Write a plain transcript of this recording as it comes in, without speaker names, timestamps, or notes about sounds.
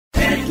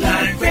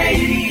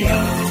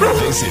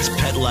This is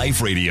Pet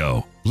Life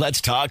Radio.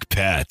 Let's talk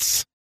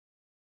pets.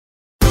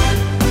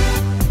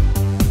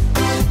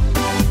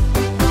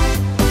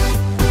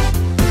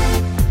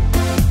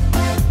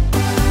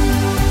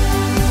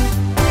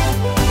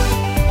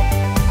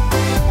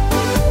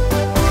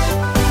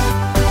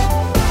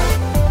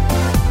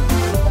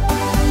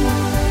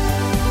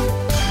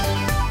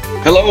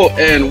 Hello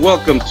and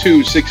welcome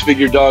to Six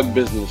Figure Dog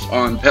Business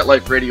on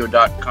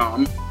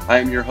PetLifeRadio.com. I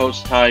am your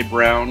host, Ty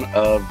Brown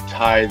of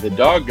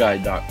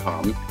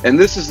TyTheDogGuy.com, and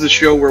this is the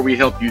show where we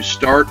help you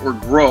start or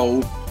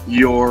grow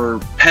your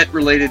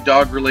pet-related,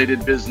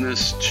 dog-related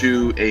business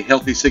to a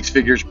healthy 6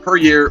 figures per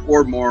year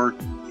or more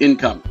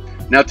income.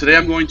 Now, today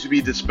I'm going to be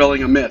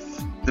dispelling a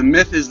myth. The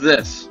myth is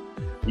this: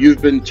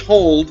 you've been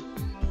told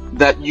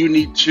that you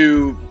need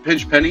to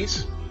pinch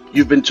pennies.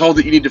 You've been told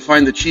that you need to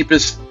find the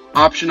cheapest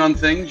option on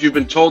things. You've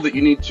been told that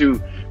you need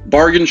to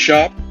bargain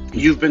shop.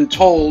 You've been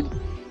told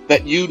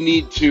that you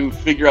need to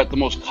figure out the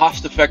most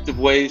cost-effective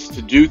ways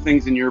to do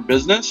things in your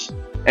business,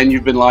 and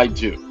you've been lied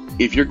to.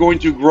 If you're going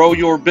to grow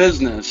your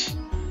business,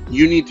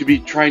 you need to be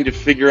trying to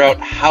figure out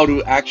how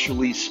to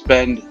actually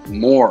spend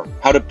more,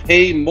 how to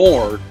pay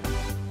more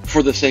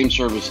for the same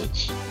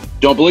services.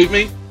 Don't believe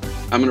me?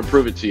 I'm going to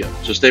prove it to you,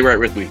 so stay right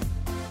with me.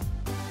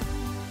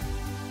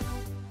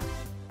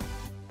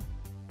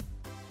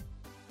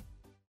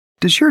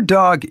 Does your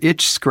dog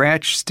itch,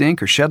 scratch,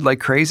 stink, or shed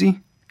like crazy?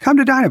 Come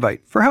to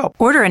Dinovite for help.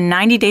 Order a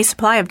 90-day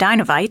supply of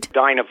Dinovite.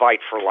 Dinovite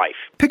for life.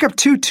 Pick up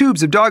 2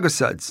 tubes of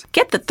Doggosuds.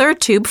 Get the 3rd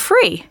tube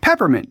free.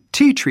 Peppermint,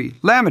 tea tree,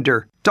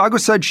 lavender,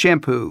 Doggosud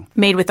shampoo.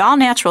 Made with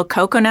all-natural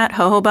coconut,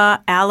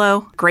 jojoba,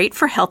 aloe. Great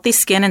for healthy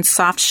skin and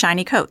soft,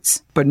 shiny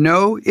coats. But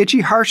no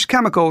itchy, harsh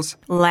chemicals.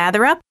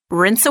 Lather up,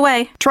 rinse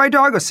away. Try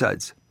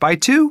Doggosuds. Buy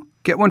 2,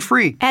 get 1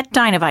 free. At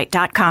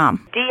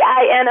Dinovite.com.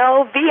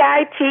 DINOVITE.com.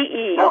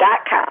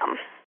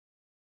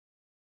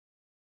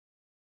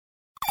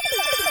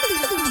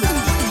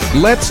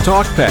 Let's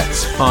Talk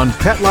Pets on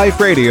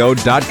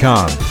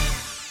PetLifeRadio.com.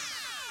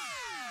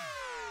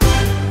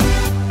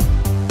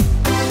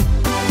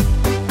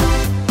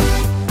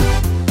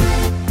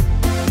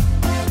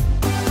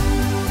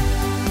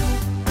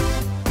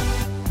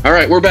 All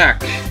right, we're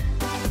back,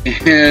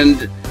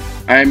 and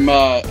I'm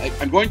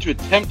going to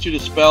attempt to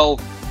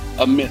dispel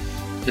a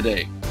myth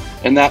today,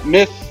 and that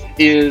myth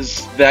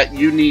is that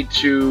you need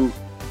to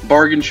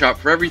bargain shop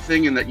for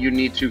everything, and that you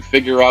need to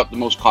figure out the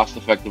most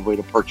cost-effective way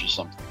to purchase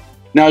something.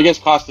 Now, I guess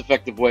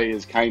cost-effective way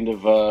is kind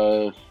of,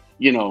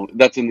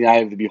 that's in the eye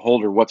of the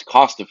beholder, what's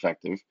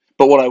cost-effective.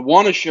 But what I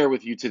want to share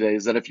with you today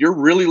is that if you're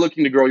really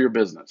looking to grow your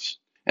business,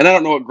 and I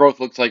don't know what growth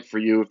looks like for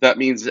you, if that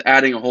means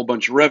adding a whole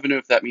bunch of revenue,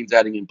 if that means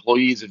adding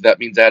employees, if that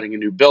means adding a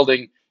new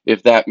building,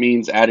 if that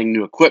means adding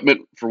new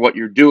equipment for what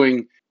you're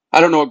doing, I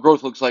don't know what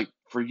growth looks like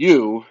for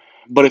you.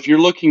 But if you're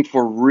looking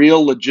for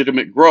real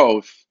legitimate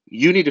growth,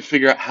 you need to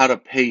figure out how to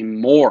pay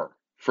more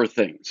for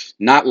things,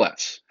 not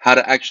less. How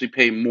to actually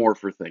pay more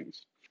for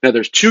things. Now,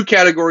 there's 2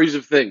 categories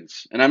of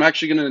things, and I'm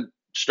actually going to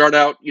start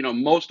out,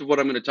 most of what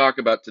I'm going to talk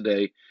about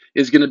today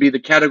is going to be the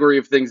category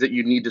of things that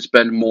you need to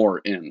spend more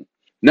in.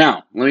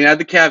 Now, let me add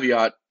the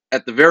caveat.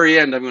 At the very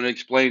end, I'm going to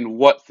explain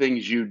what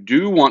things you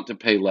do want to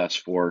pay less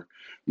for,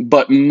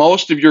 but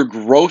most of your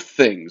growth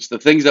things, the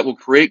things that will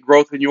create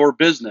growth in your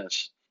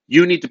business,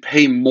 you need to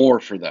pay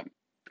more for them.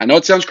 I know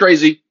it sounds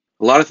crazy.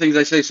 A lot of things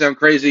I say sound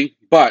crazy,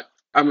 but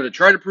I'm going to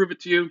try to prove it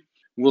to you.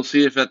 We'll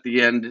see if at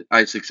the end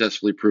I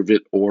successfully prove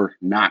it or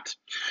not.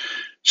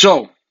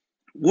 So,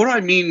 what do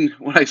I mean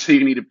when I say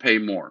you need to pay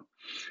more,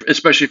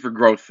 especially for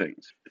growth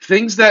things?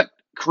 Things that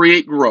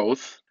create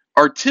growth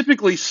are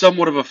typically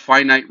somewhat of a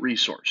finite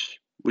resource.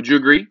 Would you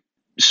agree?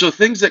 So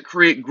things that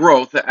create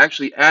growth, that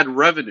actually add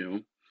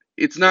revenue,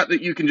 it's not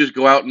that you can just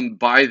go out and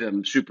buy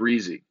them super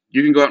easy.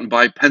 You can go out and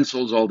buy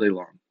pencils all day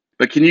long.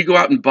 But can you go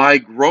out and buy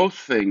growth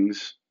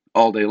things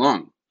all day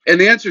long? And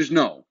the answer is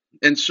no.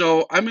 And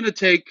so I'm going to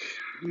take,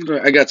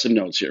 I got some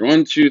notes here.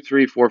 1, 2,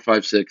 3, 4,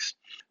 5, 6.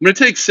 I'm going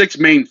to take 6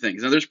 main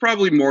things. Now, there's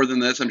probably more than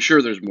this. I'm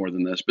sure there's more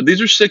than this. But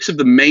these are 6 of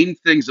the main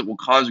things that will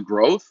cause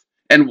growth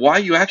and why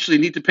you actually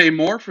need to pay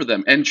more for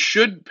them and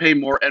should pay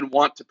more and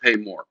want to pay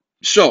more.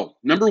 So,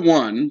 number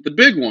 1, the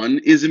big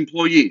one is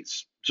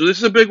employees. So this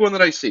is a big one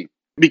that I see.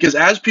 Because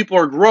as people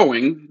are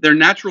growing, their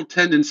natural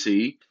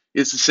tendency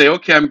is to say,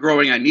 okay, I'm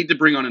growing. I need to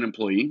bring on an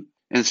employee.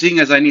 And seeing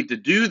as I need to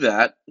do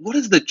that, what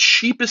is the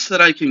cheapest that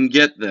I can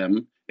get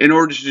them in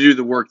order to do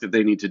the work that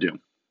they need to do?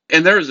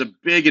 And there is a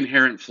big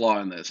inherent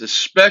flaw in this,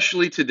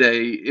 especially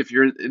today if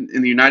you're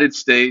in the United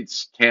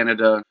States,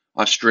 Canada,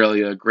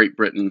 Australia, Great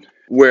Britain,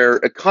 where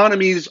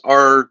economies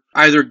are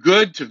either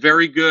good to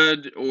very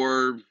good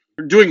or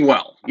doing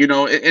well,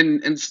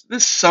 and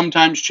this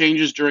sometimes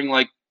changes during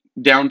like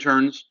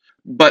downturns,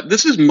 but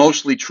this is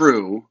mostly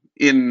true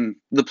in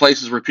the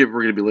places where people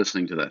are going to be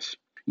listening to this.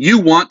 You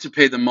want to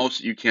pay the most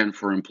that you can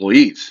for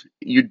employees.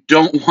 You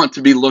don't want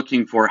to be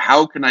looking for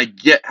how can I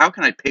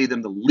pay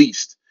them the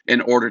least in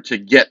order to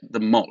get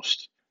the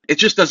most. It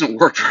just doesn't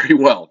work very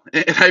well.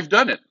 And I've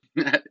done it.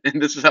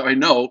 And this is how I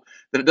know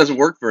that it doesn't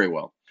work very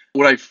well.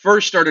 When I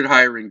first started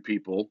hiring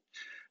people,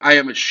 I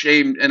am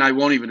ashamed, and I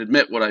won't even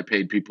admit what I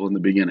paid people in the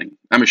beginning.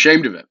 I'm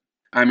ashamed of it.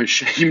 I'm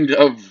ashamed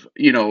of,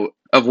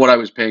 of what I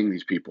was paying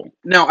these people.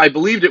 Now, I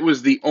believed it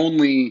was the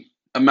only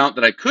amount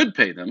that I could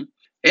pay them,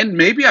 and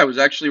maybe I was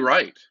actually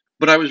right.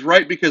 But I was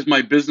right because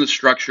my business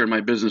structure and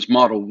my business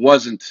model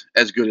wasn't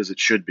as good as it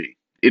should be.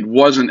 It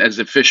wasn't as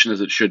efficient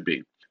as it should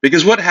be.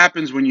 Because what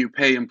happens when you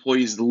pay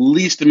employees the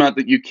least amount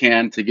that you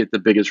can to get the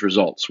biggest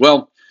results?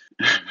 Well,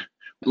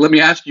 let me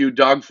ask you,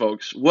 dog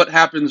folks, what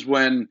happens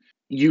when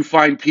you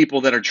find people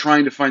that are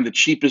trying to find the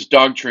cheapest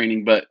dog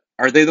training, but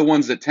are they the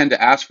ones that tend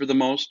to ask for the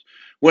most?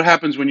 What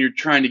happens when you're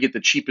trying to get the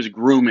cheapest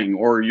grooming,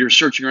 or you're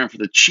searching around for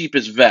the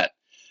cheapest vet,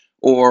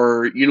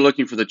 or you're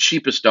looking for the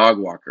cheapest dog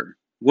walker?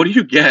 What do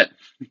you get?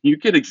 You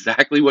get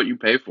exactly what you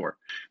pay for.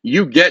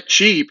 You get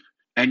cheap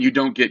and you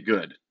don't get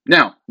good.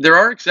 Now, there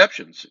are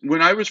exceptions.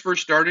 When I was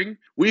first starting,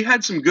 we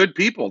had some good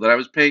people that I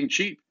was paying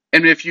cheap.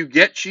 And if you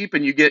get cheap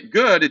and you get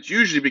good, it's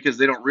usually because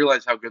they don't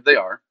realize how good they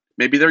are.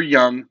 Maybe they're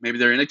young, maybe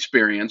they're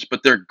inexperienced,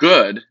 but they're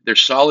good. They're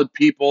solid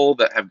people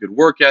that have good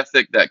work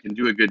ethic, that can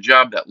do a good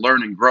job, that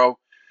learn and grow.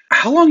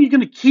 How long are you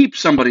going to keep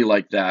somebody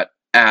like that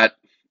at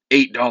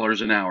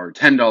 $8 an hour,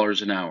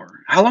 $10 an hour?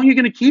 How long are you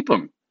going to keep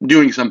them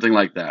doing something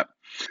like that?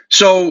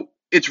 So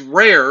it's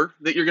rare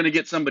that you're going to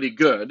get somebody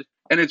good,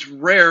 and it's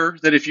rare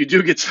that if you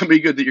do get somebody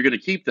good that you're going to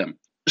keep them.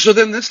 So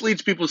then this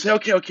leads people to say,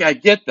 okay, I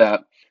get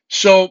that.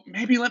 So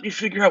maybe let me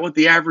figure out what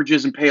the average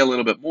is and pay a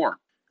little bit more.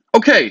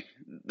 Okay,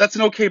 that's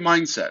an okay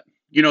mindset.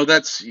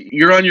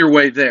 You're on your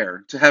way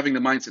there to having the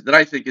mindset that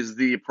I think is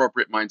the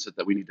appropriate mindset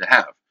that we need to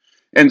have.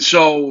 And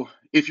so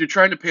if you're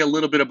trying to pay a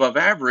little bit above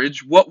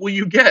average, what will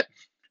you get?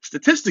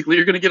 Statistically,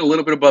 you're going to get a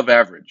little bit above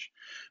average.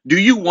 Do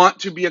you want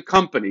to be a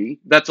company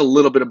that's a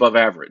little bit above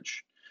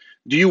average?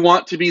 Do you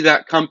want to be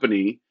that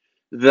company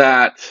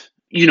that,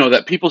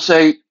 that people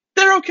say,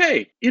 they're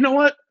okay? You know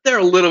what? They're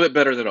a little bit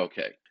better than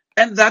okay.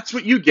 And that's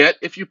what you get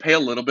if you pay a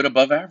little bit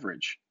above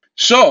average.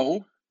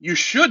 So you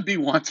should be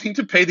wanting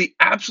to pay the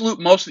absolute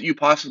most that you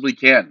possibly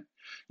can.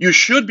 You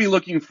should be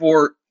looking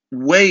for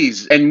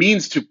ways and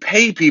means to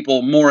pay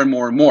people more and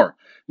more and more.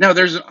 Now,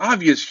 there's an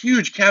obvious,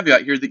 huge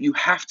caveat here that you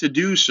have to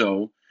do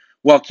so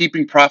while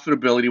keeping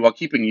profitability, while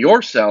keeping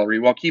your salary,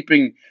 while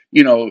keeping,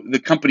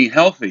 the company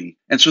healthy.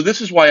 And so this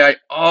is why I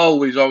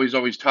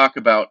always talk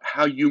about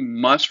how you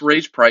must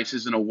raise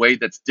prices in a way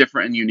that's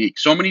different and unique.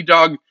 So many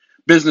dog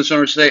business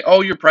owners say,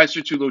 oh, your prices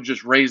are too low,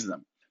 just raise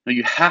them. Now,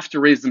 you have to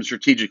raise them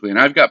strategically. And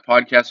I've got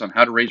podcasts on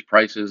how to raise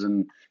prices.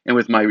 And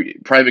with my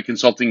private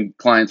consulting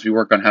clients, we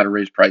work on how to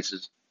raise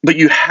prices. But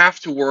you have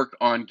to work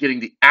on getting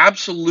the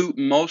absolute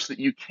most that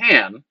you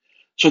can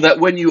so that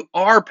when you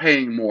are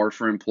paying more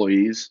for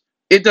employees,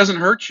 it doesn't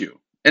hurt you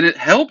and it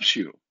helps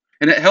you.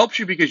 And it helps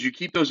you because you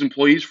keep those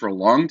employees for a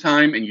long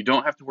time and you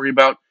don't have to worry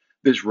about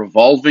this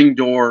revolving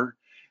door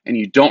and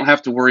you don't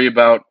have to worry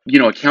about,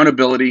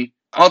 accountability.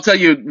 I'll tell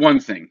you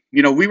one thing,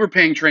 we were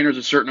paying trainers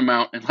a certain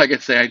amount. And like I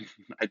say,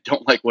 I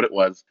don't like what it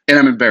was and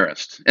I'm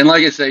embarrassed. And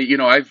like I say,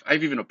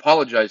 I've even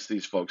apologized to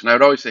these folks and I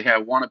would always say, hey, I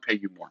want to pay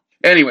you more.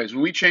 Anyways,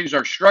 when we changed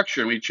our structure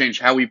and we changed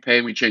how we pay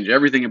and we changed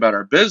everything about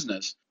our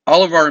business,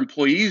 all of our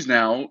employees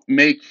now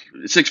make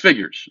six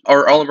figures,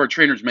 or all of our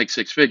trainers make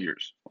six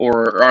figures,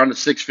 or are on a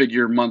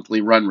six-figure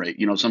monthly run rate.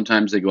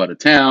 Sometimes they go out of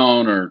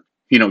town or,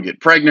 get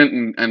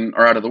pregnant and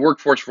are out of the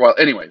workforce for a while.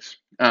 Anyways,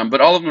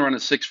 but all of them are on a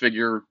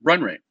six-figure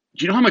run rate.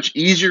 Do you know how much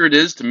easier it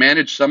is to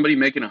manage somebody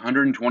making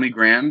 120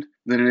 grand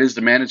than it is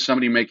to manage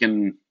somebody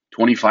making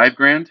 25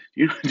 grand?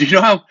 Do you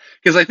know how?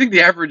 Because I think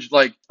the average,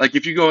 like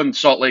if you go in the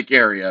Salt Lake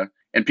area,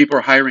 and people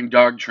are hiring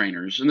dog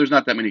trainers, and there's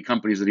not that many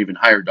companies that even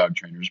hire dog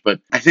trainers,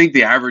 but I think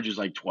the average is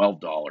like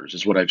 $12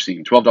 is what I've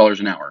seen, $12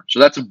 an hour. So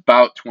that's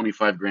about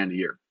 25 grand a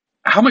year.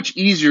 How much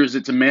easier is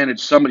it to manage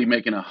somebody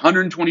making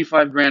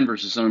 125 grand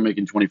versus someone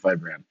making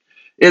 25 grand?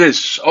 It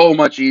is so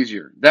much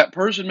easier. That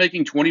person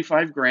making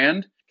 25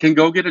 grand can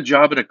go get a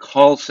job at a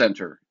call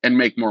center and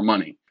make more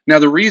money. Now,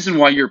 the reason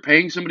why you're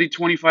paying somebody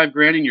 25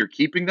 grand and you're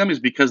keeping them is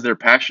because they're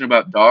passionate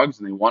about dogs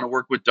and they want to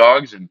work with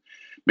dogs, and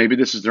maybe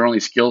this is their only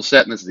skill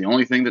set and this is the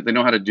only thing that they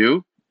know how to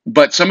do.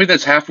 But somebody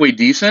that's halfway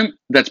decent,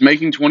 that's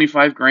making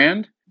 25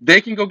 grand,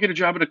 they can go get a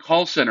job at a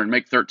call center and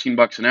make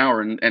 $13 an hour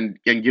and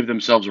give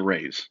themselves a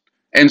raise.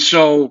 And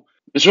so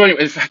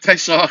anyway, in fact,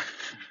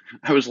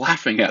 I was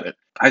laughing at it.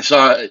 I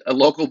saw a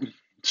local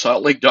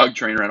Salt Lake dog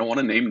trainer. I don't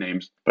want to name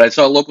names, but I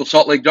saw a local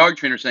Salt Lake dog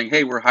trainer saying,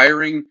 hey, we're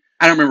hiring,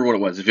 I don't remember what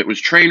it was, if it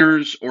was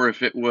trainers or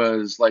if it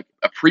was like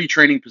a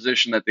pre-training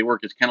position that they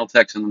work as kennel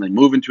techs and then they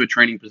move into a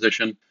training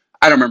position.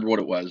 I don't remember what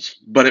it was,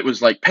 but it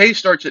was like pay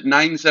starts at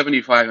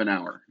 $9.75 an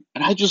hour.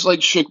 And I just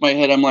like shook my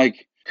head. I'm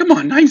like, come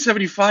on,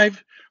 $9.75?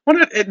 Why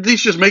not at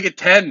least just make it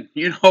 10?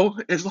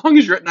 As long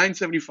as you're at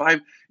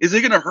 $9.75, is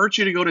it going to hurt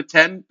you to go to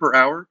 10 per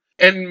hour?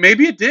 And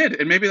maybe it did.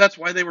 And maybe that's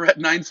why they were at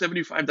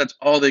 $9.75. That's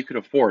all they could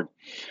afford.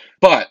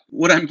 But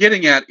what I'm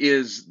getting at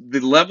is the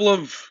level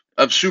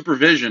of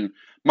supervision.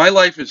 My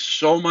life is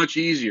so much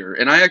easier.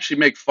 And I actually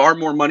make far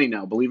more money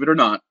now, believe it or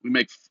not.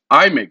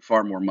 I make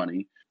far more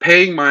money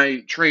paying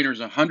my trainers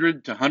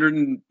 100 to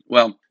 100,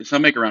 well,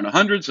 some make around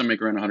 100, some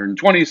make around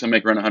 120, some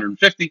make around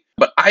 150,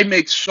 but I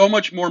make so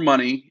much more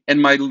money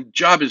and my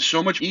job is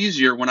so much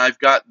easier when I've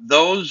got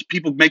those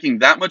people making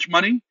that much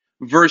money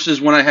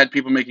versus when I had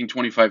people making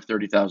 $25,000,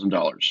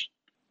 $30,000.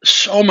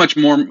 So much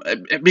more,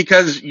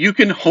 because you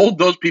can hold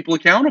those people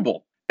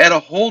accountable at a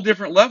whole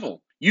different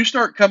level. You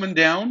start coming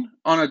down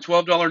on a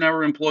 $12 an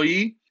hour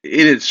employee,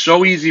 it is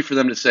so easy for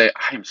them to say,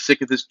 I'm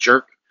sick of this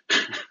jerk.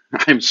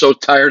 I'm so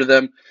tired of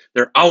them.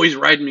 They're always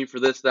riding me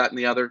for this, that, and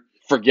the other.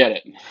 Forget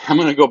it. I'm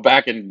going to go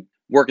back and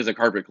work as a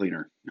carpet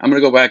cleaner. I'm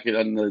going to go back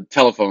on the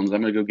telephones.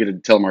 I'm going to go get a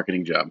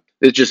telemarketing job.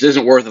 It just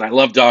isn't worth it. I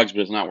love dogs, but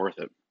it's not worth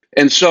it.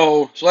 And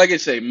so like I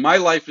say, my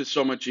life is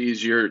so much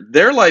easier.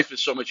 Their life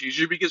is so much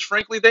easier because,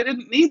 frankly, they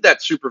didn't need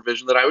that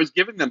supervision that I was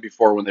giving them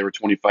before when they were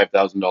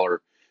 $25,000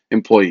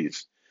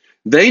 employees.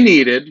 They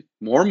needed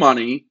more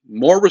money,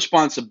 more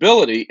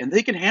responsibility, and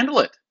they can handle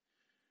it.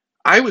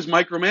 I was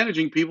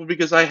micromanaging people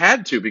because I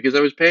had to, because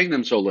I was paying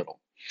them so little.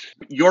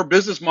 Your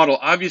business model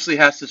obviously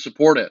has to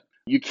support it.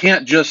 You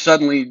can't just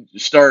suddenly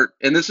start,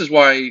 and this is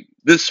why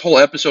this whole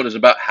episode is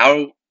about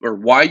how or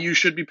why you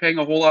should be paying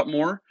a whole lot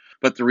more.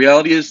 But the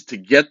reality is, to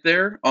get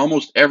there,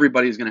 almost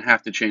everybody is going to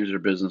have to change their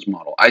business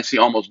model. I see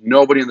almost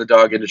nobody in the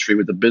dog industry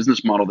with a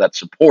business model that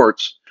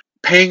supports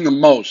paying the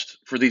most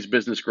for these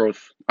business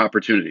growth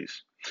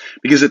opportunities.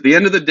 Because at the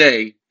end of the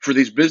day, for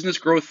these business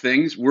growth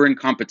things, we're in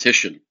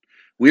competition.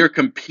 We are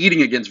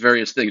competing against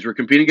various things. We're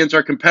competing against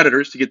our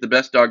competitors to get the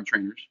best dog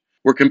trainers.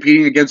 We're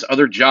competing against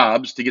other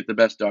jobs to get the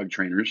best dog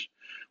trainers.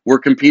 We're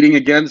competing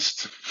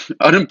against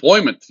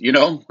unemployment,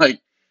 like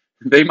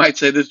they might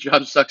say this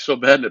job sucks so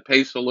bad and it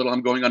pays so little,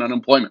 I'm going on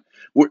unemployment.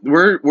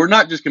 We're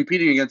not just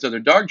competing against other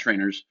dog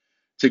trainers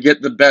to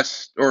get the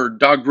best, or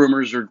dog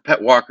groomers or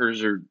pet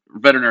walkers or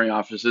veterinary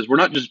offices. We're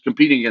not just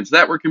competing against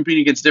that. We're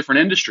competing against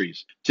different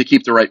industries to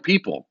keep the right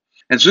people.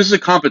 And so this is a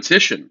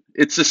competition.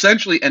 It's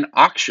essentially an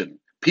auction.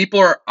 People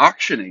are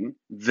auctioning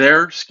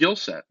their skill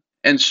set.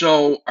 And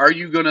so are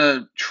you going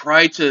to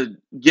try to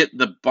get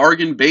the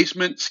bargain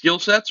basement skill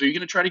sets, or are you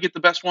going to try to get the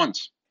best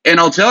ones? And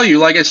I'll tell you,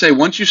 like I say,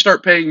 once you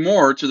start paying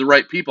more to the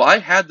right people, I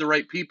had the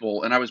right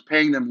people and I was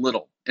paying them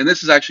little. And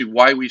this is actually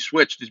why we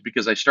switched, is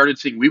because I started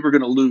seeing we were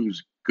going to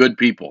lose good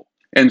people.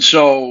 And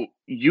so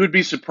you would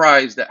be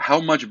surprised at how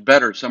much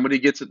better somebody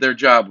gets at their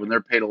job when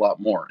they're paid a lot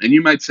more. And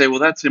you might say, well,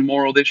 that's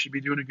immoral. They should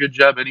be doing a good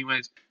job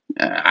anyways.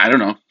 I don't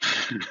know.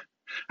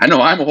 I know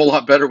I'm a whole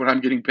lot better when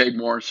I'm getting paid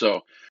more.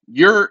 So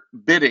you're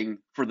bidding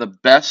for the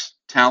best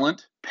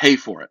talent, pay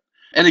for it.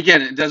 And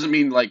again, it doesn't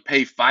mean like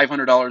pay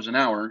 $500 an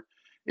hour.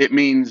 It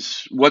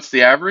means what's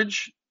the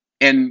average?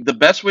 And the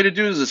best way to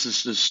do this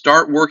is to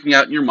start working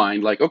out in your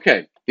mind, like,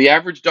 okay, the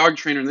average dog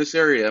trainer in this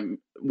area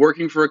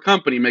working for a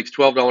company makes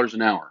 $12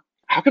 an hour.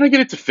 How can I get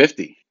it to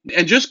 50?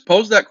 And just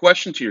pose that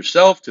question to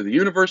yourself, to the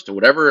universe, to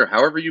whatever,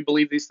 however you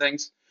believe these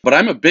things. But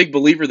I'm a big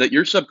believer that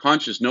your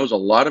subconscious knows a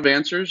lot of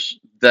answers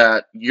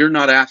that you're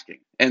not asking.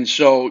 And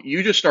so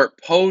you just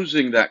start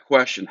posing that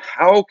question,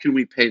 how can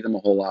we pay them a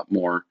whole lot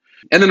more?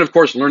 And then, of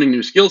course, learning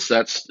new skill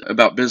sets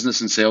about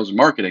business and sales and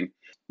marketing.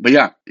 But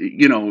yeah,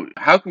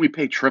 how can we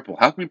pay triple?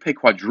 How can we pay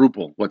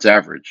quadruple what's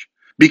average?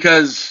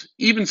 Because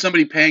even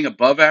somebody paying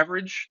above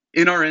average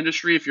in our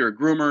industry, if you're a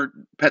groomer,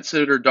 pet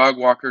sitter, dog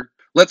walker,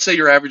 let's say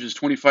your average is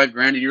 25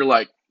 grand and you're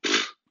like,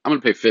 I'm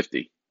going to pay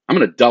 50. I'm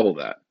going to double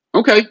that.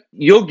 Okay,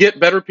 you'll get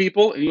better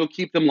people and you'll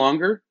keep them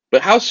longer.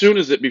 But how soon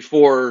is it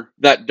before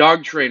that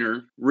dog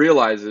trainer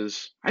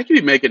realizes I could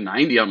be making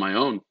 90 on my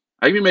own?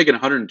 I could be making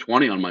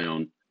 120 on my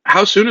own.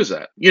 How soon is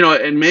that?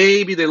 And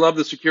maybe they love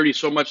the security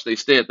so much they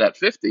stay at that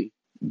 50.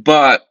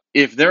 But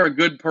if they're a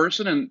good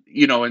person and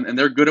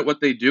they're good at what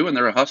they do and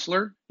they're a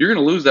hustler, you're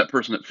going to lose that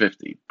person at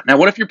 50. Now,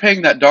 what if you're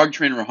paying that dog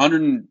trainer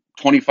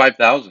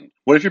 $125,000?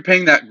 What if you're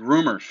paying that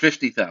groomer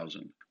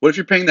 $50,000? What if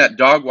you're paying that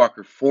dog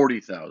walker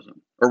 $40,000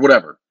 or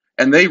whatever?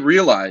 And they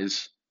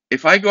realize,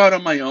 if I go out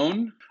on my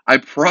own, I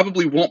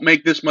probably won't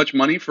make this much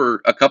money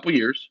for a couple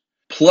years.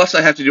 Plus,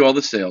 I have to do all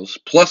the sales.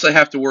 Plus, I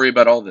have to worry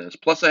about all this.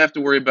 Plus, I have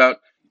to worry about,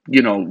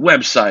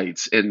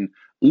 websites and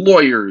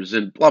lawyers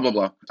and blah, blah,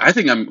 blah. I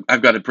think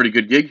I've got a pretty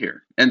good gig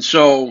here. And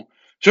so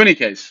in any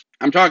case,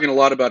 I'm talking a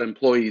lot about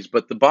employees,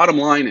 but the bottom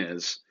line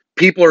is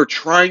people are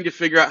trying to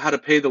figure out how to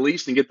pay the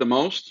least and get the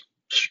most.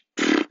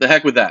 The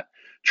heck with that.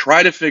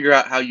 Try to figure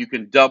out how you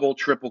can double,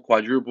 triple,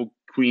 quadruple,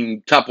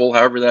 quintuple,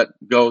 however that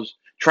goes.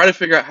 Try to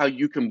figure out how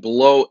you can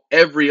blow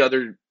every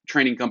other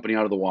training company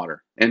out of the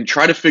water, and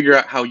try to figure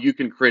out how you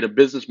can create a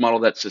business model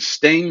that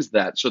sustains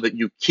that so that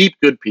you keep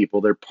good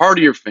people. They're part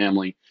of your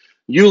family.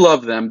 You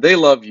love them. They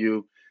love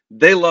you.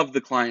 They love the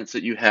clients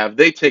that you have.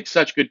 They take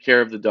such good care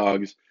of the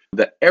dogs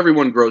that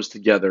everyone grows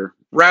together,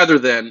 rather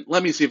than,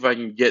 let me see if I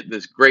can get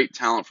this great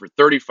talent for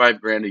 35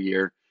 grand a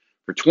year,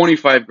 for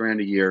 25 grand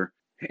a year,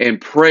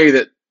 and pray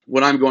that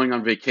when I'm going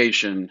on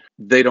vacation,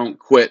 they don't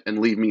quit and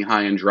leave me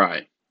high and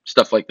dry.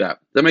 Stuff like that.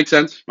 That make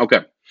sense? Okay.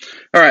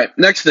 All right.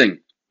 Next thing,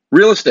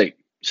 real estate.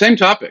 Same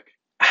topic.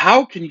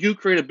 How can you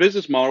create a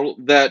business model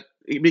that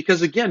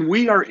Because again,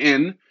 we are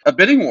in a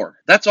bidding war.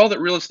 That's all that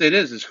real estate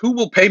is who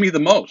will pay me the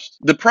most.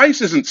 The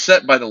price isn't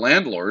set by the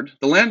landlord.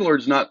 The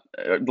landlord's not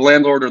the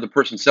landlord or the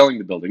person selling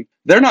the building.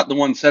 They're not the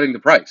one setting the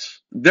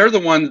price. They're the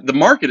one, the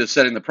market is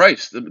setting the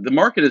price. The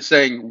market is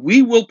saying,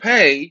 we will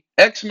pay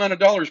X amount of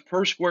dollars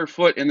per square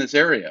foot in this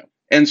area.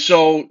 And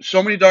so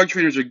many dog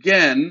trainers,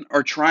 again,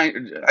 are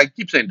trying, I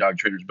keep saying dog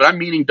trainers, but I'm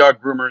meaning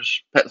dog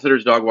groomers, pet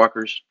sitters, dog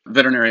walkers,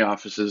 veterinary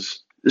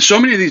offices. So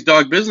many of these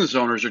dog business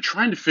owners are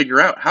trying to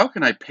figure out, how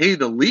can I pay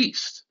the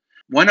least?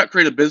 Why not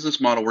create a business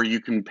model where you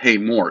can pay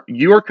more?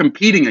 You're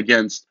competing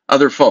against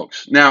other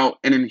folks. Now,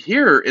 and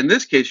in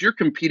this case, you're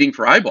competing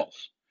for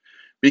eyeballs.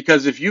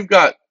 Because if you've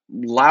got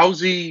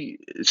lousy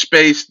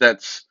space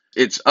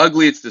it's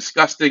ugly, it's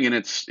disgusting, and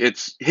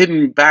it's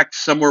hidden back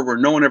somewhere where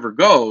no one ever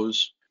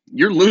goes,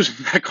 you're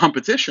losing that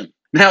competition.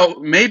 Now,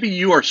 maybe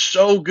you are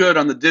so good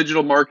on the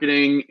digital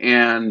marketing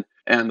and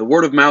the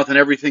word of mouth and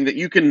everything that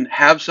you can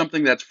have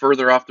something that's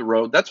further off the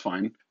road. That's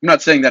fine. I'm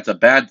not saying that's a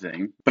bad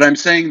thing, but I'm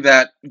saying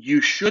that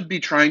you should be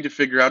trying to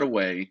figure out a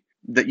way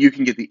that you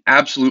can get the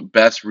absolute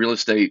best real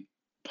estate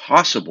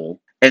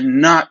possible and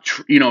not,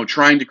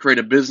 trying to create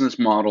a business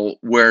model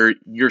where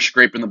you're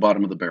scraping the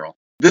bottom of the barrel.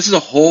 This is a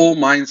whole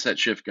mindset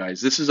shift,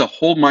 guys. This is a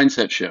whole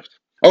mindset shift.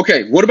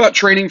 Okay, what about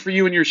training for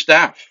you and your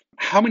staff?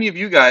 How many of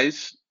you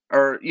guys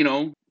are,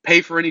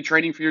 pay for any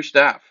training for your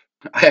staff?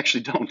 I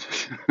actually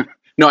don't.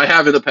 No, I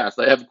have in the past.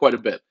 I have quite a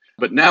bit.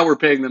 But now we're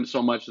paying them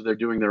so much that they're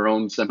doing their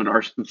own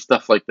seminars and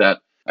stuff like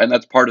that. And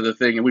that's part of the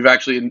thing. And we've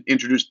actually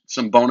introduced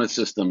some bonus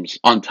systems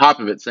on top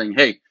of it saying,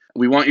 hey,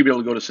 we want you to be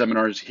able to go to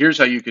seminars. Here's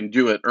how you can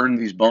do it. Earn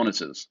these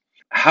bonuses.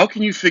 How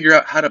can you figure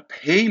out how to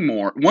pay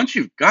more? Once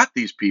you've got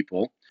these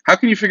people, how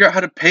can you figure out how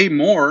to pay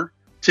more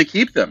to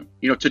keep them,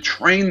 to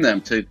train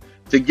them, to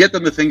get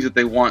them the things that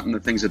they want and the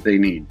things that they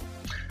need?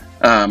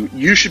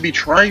 You should be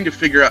trying to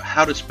figure out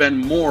how to spend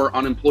more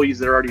on employees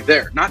that are already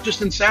there, not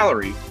just in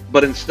salary,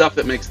 but in stuff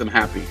that makes them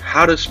happy.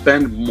 How to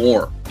spend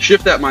more.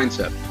 Shift that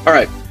mindset. All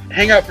right,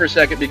 hang out for a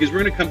second because we're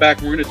going to come back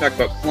and we're going to talk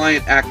about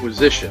client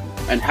acquisition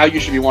and how you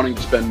should be wanting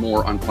to spend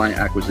more on client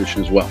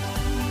acquisition as well.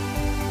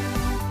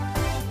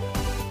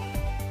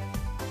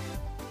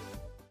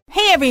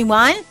 Hey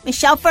everyone,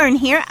 Michelle Fern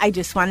here. I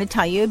just want to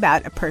tell you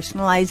about a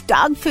personalized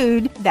dog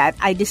food that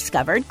I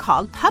discovered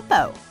called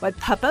Puppo. What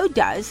Puppo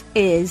does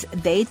is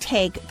they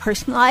take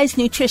personalized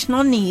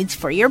nutritional needs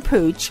for your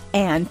pooch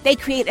and they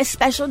create a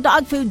special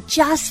dog food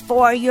just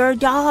for your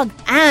dog.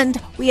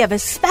 And we have a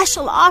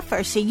special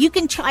offer so you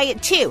can try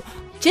it too.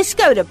 Just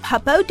go to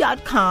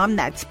puppo.com,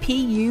 that's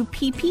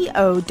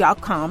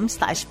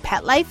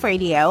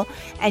PUPPO.com/PetLifeRadio,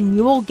 and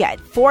you will get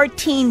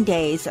 14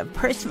 days of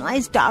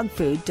personalized dog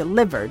food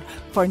delivered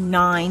for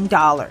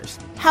 $9.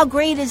 How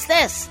great is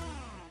this?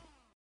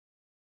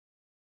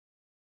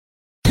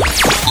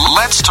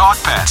 Let's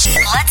talk pets.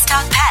 Let's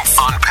talk pets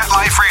On Pet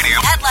Life Radio.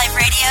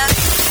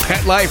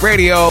 Pet Life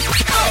Radio.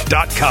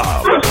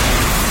 PetLifeRadio.com.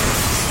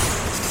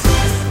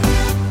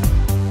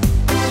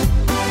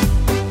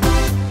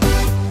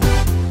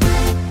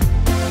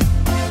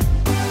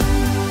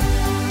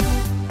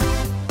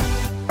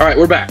 All right,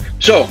 we're back.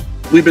 So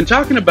we've been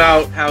talking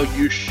about how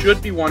you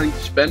should be wanting to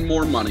spend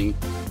more money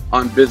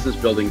on business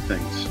building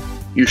things.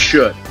 You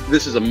should.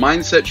 This is a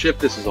mindset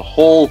shift. This is a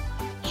whole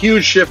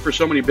huge shift for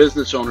so many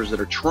business owners that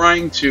are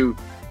trying to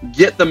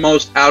get the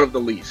most out of the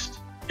least.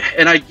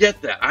 And I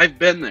get that. I've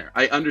been there.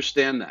 I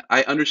understand that.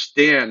 I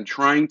understand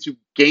trying to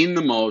gain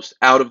the most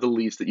out of the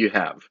least that you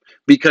have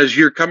because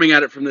you're coming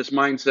at it from this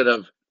mindset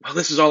of, well,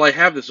 this is all I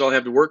have. This is all I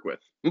have to work with.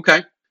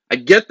 Okay, I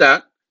get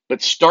that.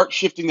 But start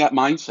shifting that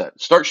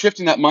mindset. Start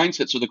shifting that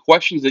mindset. So the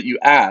questions that you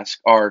ask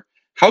are,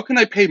 how can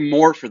I pay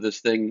more for this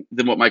thing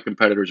than what my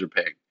competitors are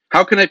paying?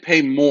 How can I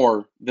pay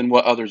more than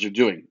what others are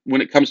doing when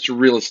it comes to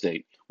real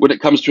estate, when it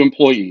comes to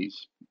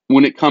employees,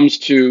 when it comes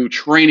to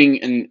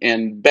training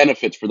and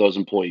benefits for those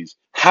employees?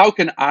 How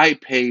can I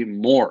pay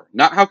more?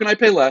 Not how can I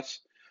pay less,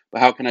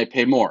 but how can I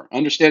pay more?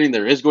 Understanding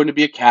there is going to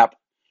be a cap.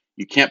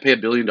 You can't pay $1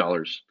 billion,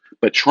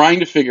 but trying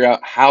to figure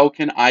out how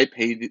can I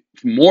pay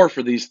more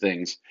for these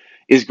things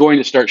is going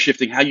to start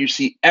shifting how you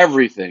see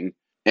everything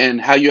and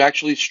how you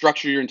actually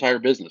structure your entire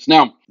business.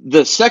 Now,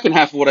 the second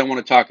half of what I want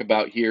to talk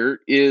about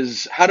here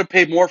is how to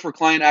pay more for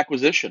client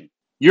acquisition.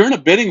 You're in a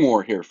bidding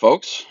war here,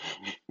 folks.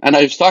 And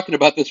I was talking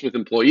about this with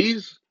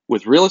employees,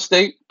 with real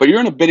estate, but you're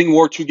in a bidding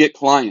war to get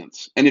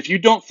clients. And if you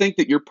don't think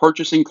that you're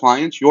purchasing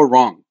clients, you're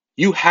wrong.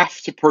 You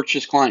have to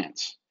purchase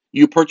clients.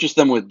 You purchase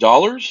them with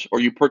dollars or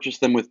you purchase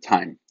them with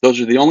time. Those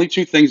are the only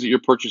two things that you're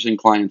purchasing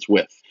clients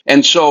with.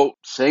 And so,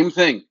 same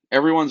thing.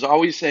 Everyone's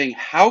always saying,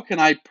 how can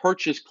I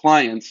purchase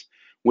clients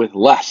with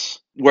less?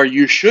 Where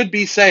you should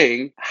be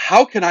saying,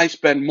 how can I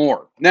spend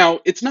more? Now,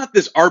 it's not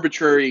this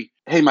arbitrary,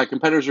 hey, my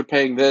competitors are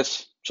paying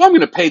this, so I'm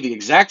going to pay the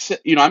exact same,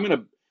 I'm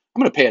going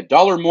to pay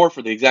 $1 more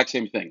for the exact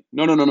same thing.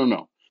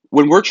 No.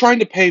 When we're trying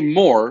to pay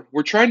more,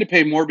 we're trying to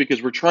pay more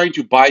because we're trying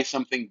to buy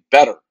something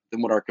better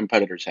than what our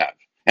competitors have.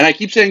 And I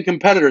keep saying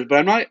competitors,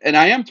 but I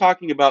am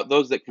talking about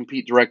those that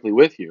compete directly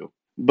with you.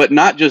 But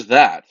not just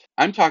that.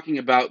 I'm talking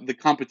about the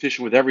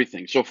competition with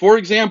everything. So for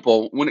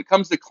example, when it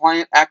comes to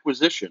client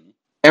acquisition,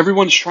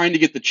 everyone's trying to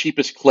get the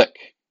cheapest click.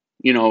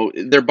 You know,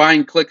 they're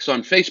buying clicks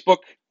on Facebook,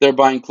 they're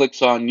buying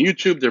clicks on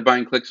YouTube, they're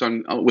buying clicks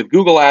on with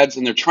Google Ads,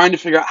 and they're trying to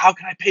figure out, how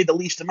can I pay the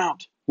least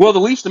amount? Well, the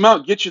least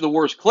amount gets you the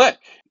worst click.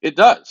 It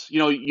does. You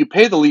know, you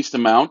pay the least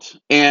amount,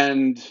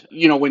 and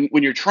you know, when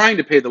you're trying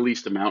to pay the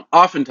least amount,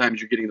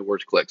 oftentimes you're getting the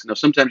worst clicks. Now,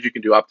 sometimes you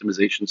can do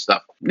optimization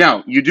stuff.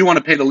 Now, you do want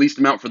to pay the least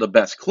amount for the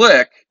best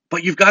click,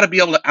 but you've got to be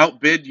able to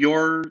outbid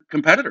your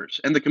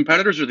competitors. And the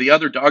competitors are the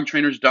other dog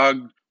trainers,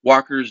 dog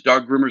walkers,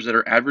 dog groomers that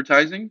are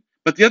advertising.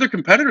 But the other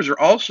competitors are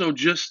also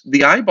just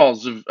the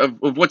eyeballs of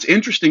what's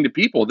interesting to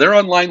people. They're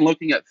online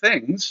looking at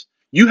things.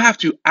 You have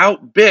to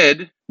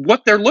outbid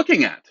what they're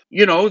looking at.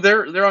 You know,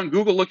 they're on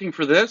Google looking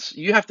for this.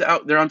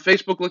 They're on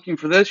Facebook looking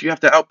for this. You have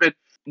to outbid.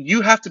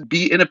 You have to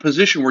be in a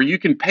position where you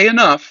can pay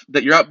enough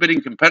that you're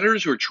outbidding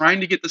competitors who are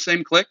trying to get the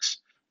same clicks,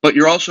 but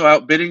you're also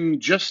outbidding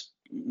just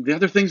the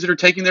other things that are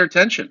taking their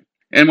attention.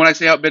 And when I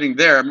say outbidding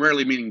there, I'm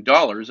rarely meaning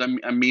dollars. I'm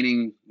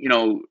meaning, you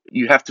know,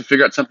 you have to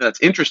figure out something that's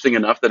interesting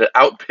enough that it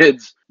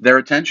outbids their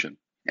attention.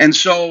 And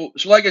so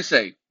like I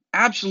say,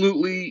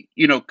 absolutely,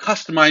 you know,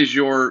 customize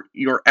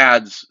your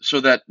ads so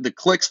that the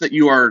clicks that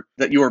you are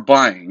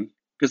buying,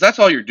 because that's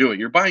all you're doing.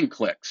 You're buying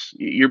clicks.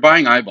 You're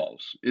buying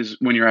eyeballs is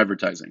when you're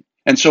advertising.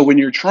 And so when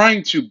you're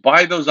trying to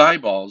buy those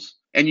eyeballs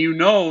and you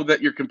know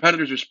that your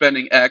competitors are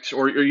spending X,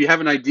 or you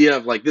have an idea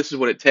of like, this is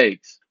what it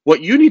takes.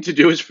 What you need to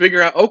do is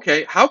figure out,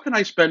 okay, how can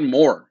I spend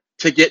more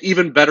to get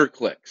even better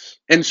clicks?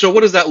 And so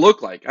what does that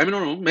look like? I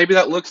don't know. Maybe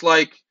that looks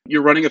like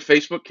you're running a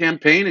Facebook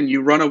campaign and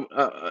you run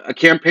a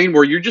campaign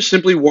where you're just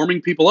simply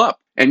warming people up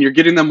and you're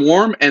getting them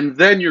warm, and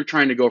then you're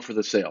trying to go for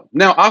the sale.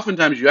 Now,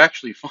 oftentimes you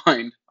actually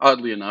find,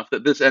 oddly enough,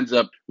 that this ends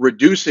up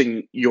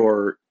reducing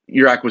your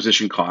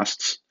acquisition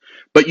costs.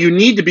 But you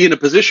need to be in a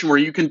position where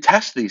you can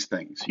test these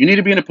things. You need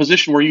to be in a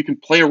position where you can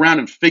play around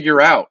and figure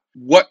out,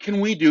 what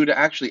can we do to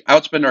actually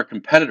outspend our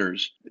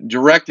competitors,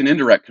 direct and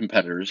indirect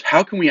competitors?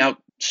 How can we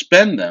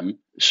outspend them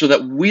so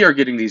that we are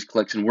getting these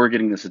clicks and we're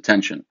getting this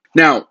attention?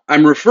 Now,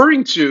 I'm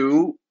referring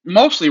to,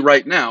 mostly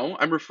right now,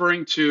 I'm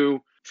referring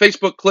to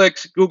Facebook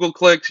clicks, Google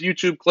clicks,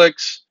 YouTube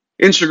clicks,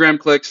 Instagram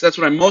clicks. That's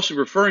what I'm mostly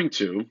referring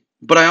to.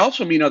 But I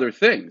also mean other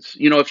things.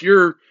 You know, if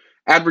you're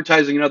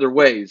advertising in other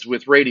ways,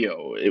 with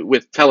radio,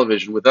 with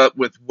television, with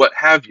what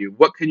have you,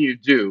 what can you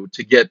do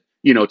to get,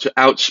 you know, to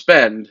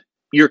outspend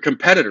your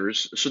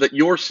competitors so that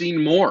you're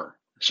seen more,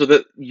 so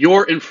that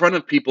you're in front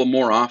of people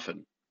more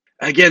often?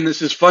 Again,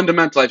 this is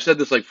fundamental. I've said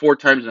this like 4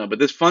 times now, but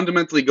this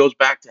fundamentally goes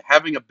back to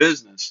having a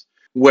business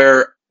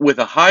where with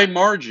a high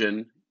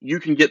margin, you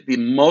can get the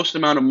most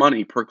amount of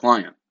money per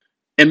client.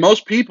 And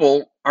most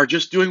people are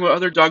just doing what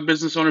other dog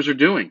business owners are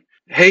doing.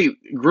 Hey,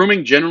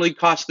 grooming generally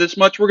costs this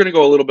much. We're going to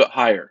go a little bit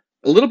higher.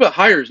 A little bit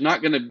higher is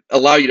not going to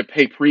allow you to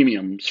pay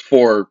premiums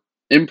for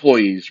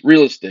employees,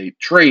 real estate,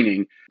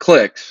 training,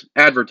 clicks,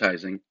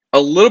 advertising.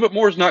 A little bit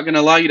more is not going to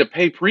allow you to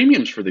pay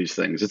premiums for these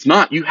things. It's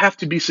not. You have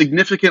to be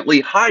significantly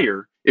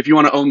higher if you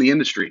want to own the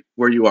industry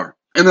where you are.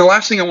 And the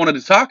last thing I wanted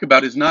to talk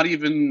about is not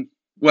even,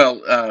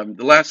 the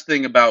last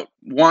thing about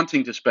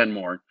wanting to spend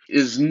more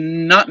is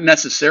not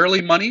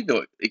necessarily money,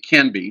 though it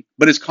can be,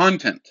 but is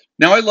content.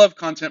 Now, I love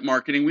content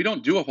marketing. We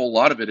don't do a whole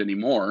lot of it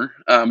anymore.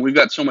 We've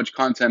got so much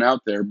content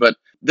out there, but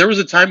there was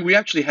a time we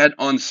actually had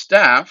on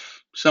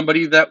staff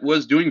somebody that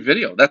was doing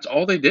video. That's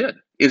all they did,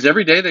 is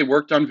every day they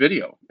worked on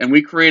video, and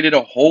we created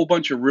a whole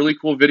bunch of really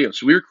cool videos.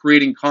 So we were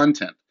creating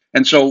content.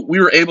 And so we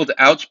were able to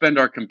outspend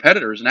our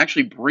competitors and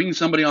actually bring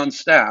somebody on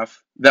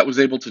staff that was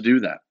able to do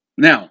that.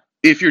 Now,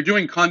 if you're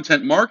doing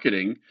content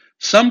marketing,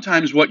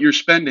 sometimes what you're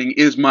spending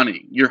is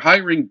money. You're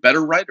hiring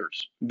better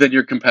writers than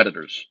your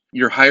competitors.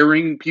 You're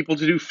hiring people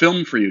to do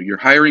film for you. You're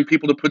hiring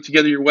people to put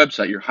together your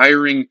website. You're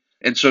hiring,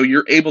 and so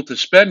you're able to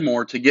spend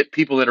more to get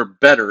people that are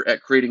better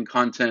at creating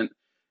content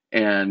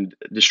and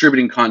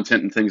distributing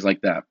content and things like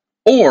that.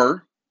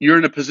 Or you're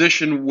in a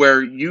position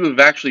where you have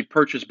actually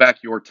purchased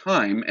back your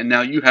time, and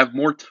now you have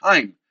more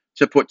time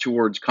to put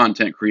towards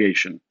content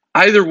creation.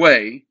 Either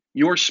way,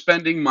 you're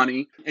spending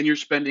money and you're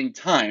spending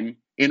time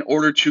in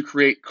order to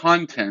create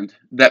content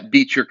that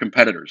beats your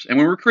competitors. And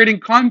when we're creating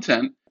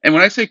content, and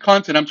when I say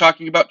content, I'm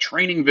talking about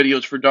training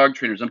videos for dog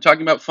trainers. I'm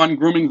talking about fun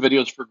grooming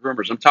videos for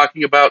groomers. I'm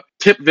talking about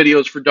tip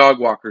videos for dog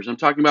walkers. I'm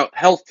talking about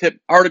health tip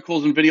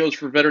articles and videos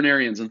for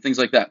veterinarians and things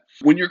like that.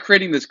 When you're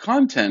creating this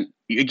content,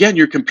 again,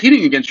 you're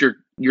competing against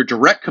your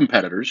direct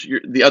competitors,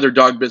 the other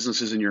dog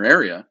businesses in your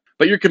area,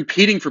 but you're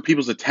competing for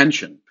people's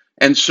attention.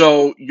 And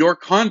so your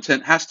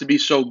content has to be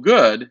so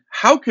good.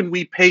 How can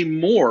we pay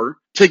more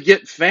to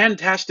get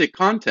fantastic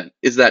content?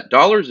 Is that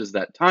dollars? Is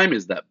that time?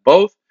 Is that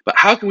both? But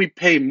how can we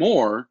pay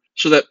more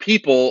so that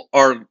people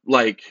are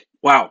like,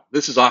 wow,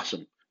 this is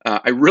awesome.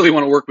 I really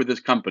want to work with this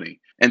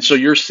company. And so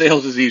your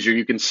sales is easier.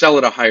 You can sell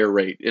at a higher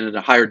rate and at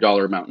a higher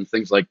dollar amount and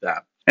things like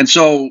that. And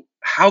so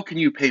how can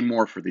you pay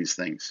more for these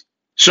things?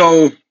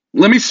 So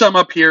let me sum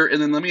up here, and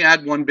then let me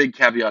add one big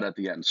caveat at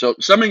the end. So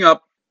summing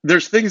up,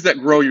 there's things that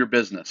grow your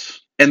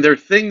business, and there are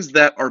things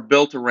that are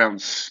built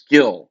around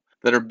skill,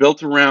 that are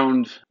built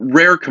around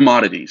rare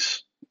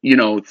commodities,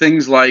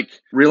 things like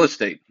real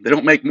estate. They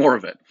don't make more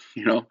of it.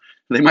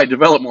 They might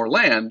develop more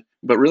land,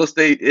 but real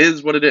estate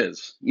is what it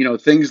is.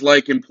 Things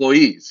like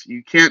employees.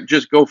 You can't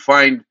just go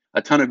find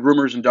a ton of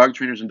groomers and dog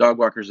trainers and dog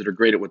walkers that are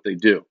great at what they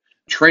do.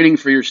 Training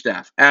for your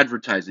staff,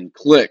 advertising,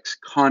 clicks,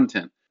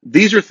 content.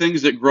 These are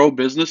things that grow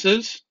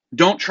businesses.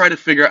 Don't try to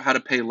figure out how to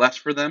pay less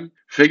for them.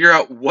 Figure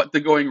out what the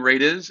going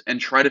rate is and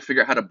try to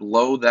figure out how to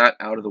blow that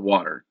out of the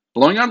water.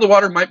 Blowing out of the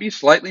water might be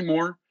slightly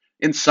more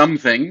in some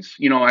things.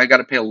 I got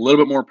to pay a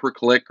little bit more per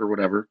click or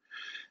whatever.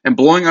 And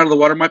blowing out of the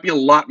water might be a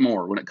lot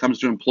more when it comes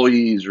to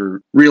employees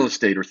or real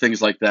estate or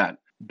things like that.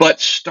 But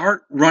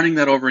start running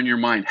that over in your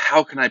mind.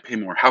 How can I pay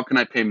more? How can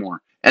I pay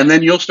more? And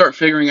then you'll start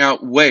figuring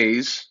out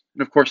ways.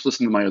 And of course,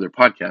 listen to my other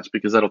podcast,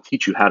 because that'll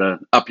teach you how to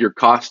up your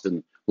cost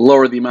and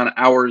lower the amount of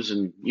hours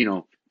and,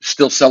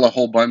 still sell a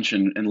whole bunch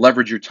and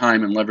leverage your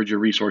time and leverage your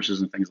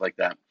resources and things like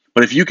that.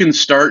 But if you can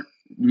start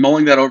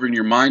mulling that over in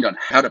your mind on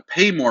how to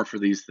pay more for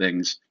these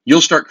things,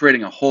 you'll start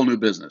creating a whole new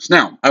business.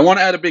 Now, I want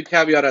to add a big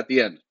caveat at the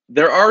end.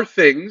 There are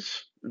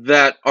things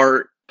that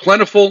are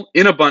plentiful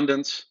in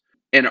abundance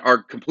and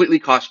are completely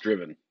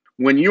cost-driven.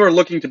 When you are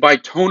looking to buy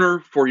toner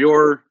for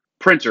your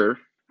printer,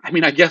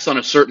 I guess on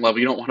a certain level,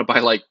 you don't want to buy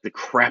like the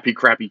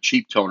crappy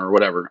cheap toner or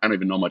whatever. I don't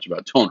even know much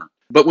about toner.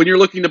 But when you're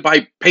looking to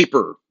buy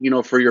paper,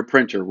 for your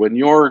printer, when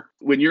you're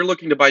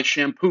looking to buy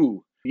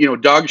shampoo,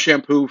 dog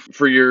shampoo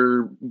for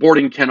your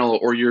boarding kennel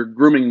or your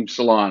grooming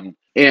salon,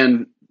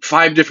 and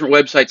 5 different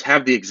websites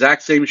have the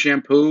exact same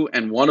shampoo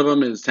and one of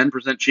them is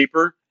 10%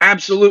 cheaper,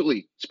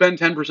 absolutely spend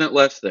 10%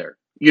 less there.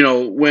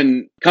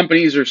 When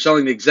companies are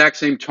selling the exact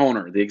same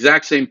toner, the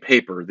exact same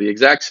paper, the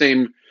exact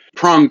same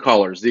prong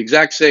collars, the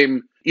exact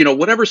same,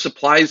 whatever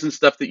supplies and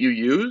stuff that you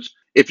use,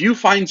 if you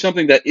find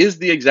something that is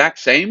the exact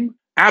same,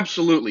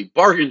 absolutely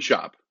bargain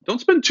shop.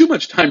 Don't spend too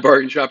much time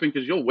bargain shopping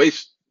because you'll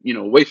waste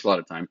a lot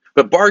of time,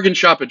 but bargain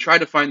shop and try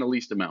to find the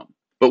least amount.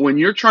 But when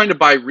you're trying to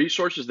buy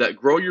resources that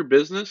grow your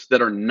business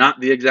that are not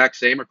the exact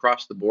same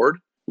across the board,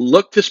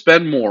 look to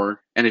spend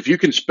more. And if you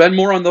can spend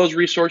more on those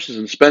resources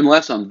and spend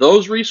less on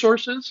those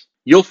resources,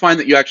 you'll find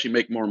that you actually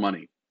make more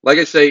money. Like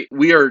I say,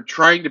 we are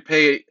trying to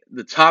pay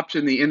the tops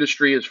in the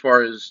industry as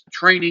far as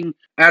training,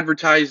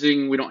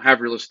 advertising. We don't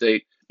have real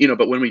estate,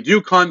 but when we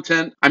do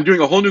content, I'm doing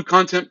a whole new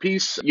content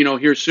piece,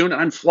 here soon.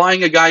 And I'm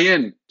flying a guy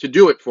in to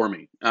do it for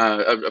me,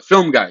 a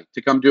film guy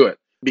to come do it,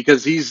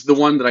 because he's the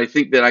one that I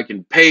think that I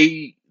can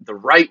pay the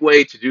right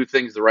way to do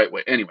things the right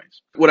way.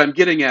 Anyways, what I'm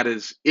getting at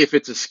is if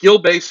it's a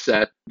skill-based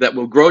set that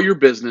will grow your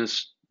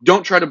business,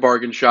 don't try to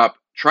bargain shop,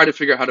 try to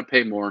figure out how to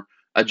pay more,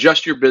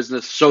 adjust your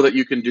business so that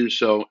you can do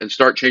so and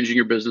start changing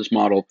your business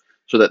model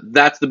so that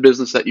that's the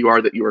business that you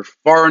are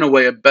far and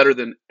away better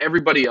than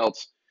everybody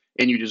else.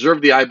 And you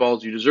deserve the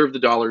eyeballs, you deserve the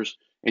dollars,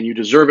 and you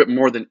deserve it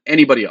more than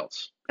anybody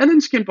else. And then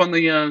skimp on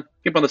the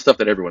stuff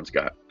that everyone's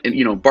got,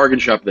 and bargain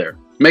shop there.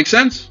 Make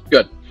sense?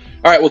 Good.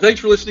 All right. Well, thanks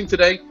for listening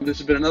today. This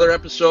has been another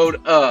episode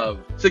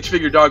of Six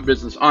Figure Dog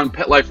Business on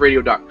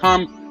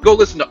PetLifeRadio.com. Go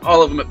listen to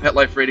all of them at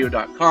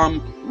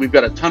PetLifeRadio.com. We've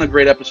got a ton of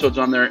great episodes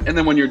on there. And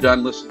then when you're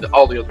done, listen to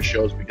all the other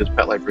shows because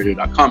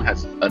PetLifeRadio.com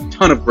has a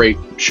ton of great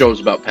shows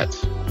about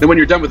pets. Then when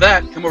you're done with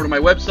that, come over to my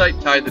website,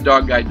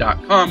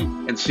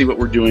 TyTheDogGuy.com, and see what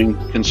we're doing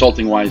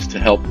consulting-wise to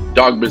help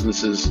dog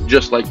businesses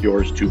just like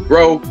yours to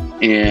grow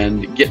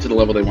and get to the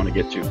level they want to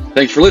get to.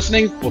 Thanks for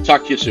listening. We'll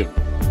talk to you soon.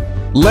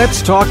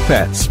 Let's Talk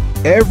Pets,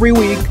 every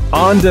week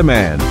on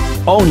demand,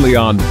 only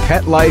on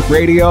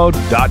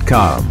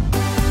PetLifeRadio.com.